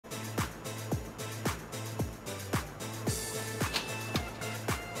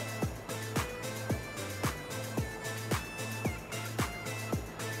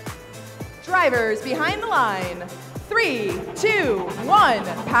drivers behind the line. 3, 2, 1,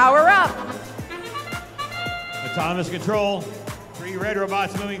 power up. Autonomous control. 3 red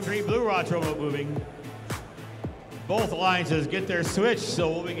robots moving, 3 blue robots moving. Both alliances get their switch, so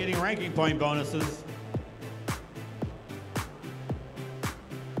we'll be getting ranking point bonuses.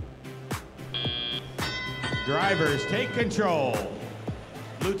 Drivers take control.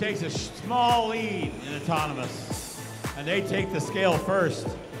 Blue takes a small lead in autonomous, and they take the scale first.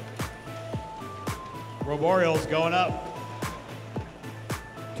 Roboreal's going up,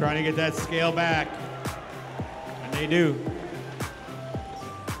 trying to get that scale back, and they do.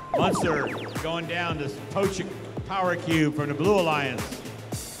 Munster going down to poach a power cube from the Blue Alliance.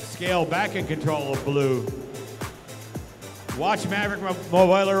 Scale back in control of Blue. Watch Maverick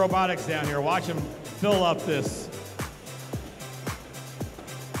Mobiler Robotics down here. Watch them fill up this.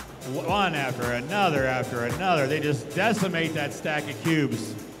 One after another after another. They just decimate that stack of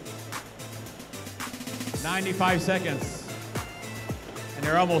cubes. 95 seconds. And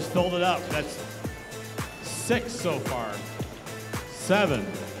they're almost filled it up. That's 6 so far. 7.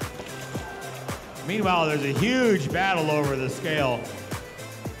 Meanwhile, there's a huge battle over the scale.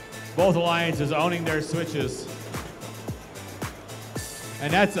 Both alliances owning their switches.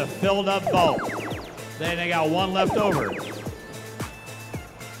 And that's a filled up vault. Then they got 1 left over.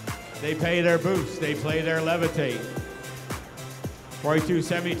 They pay their boost, they play their levitate.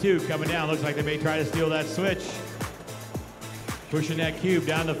 42-72 coming down. Looks like they may try to steal that switch. Pushing that cube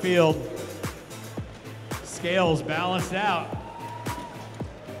down the field. Scales balanced out.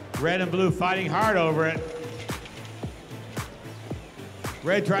 Red and blue fighting hard over it.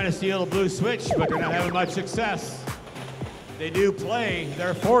 Red trying to steal the blue switch, but they're not having much success. They do play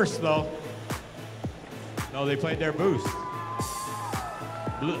their force though. No, they played their boost.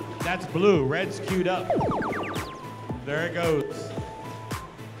 Blue, that's blue, red's queued up. There it goes.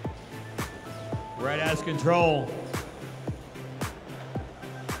 Red has control.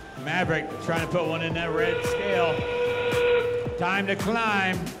 Maverick trying to put one in that red scale. Time to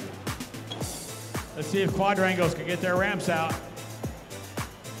climb. Let's see if Quadrangles can get their ramps out.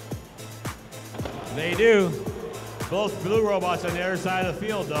 They do. Both blue robots on the other side of the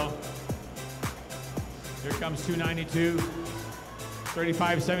field though. Here comes 292.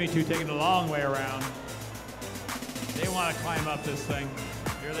 35-72 taking the long way around. They want to climb up this thing.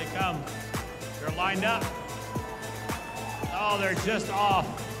 Here they come. They're lined up. Oh, they're just off.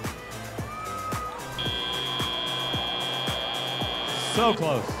 So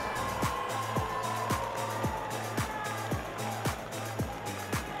close.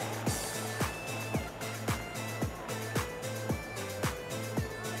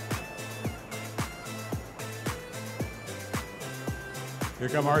 Here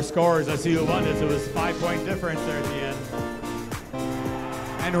come our scores. Let's see who won this. It was 5-point difference there at the end.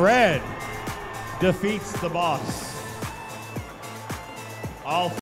 And red defeats the boss. All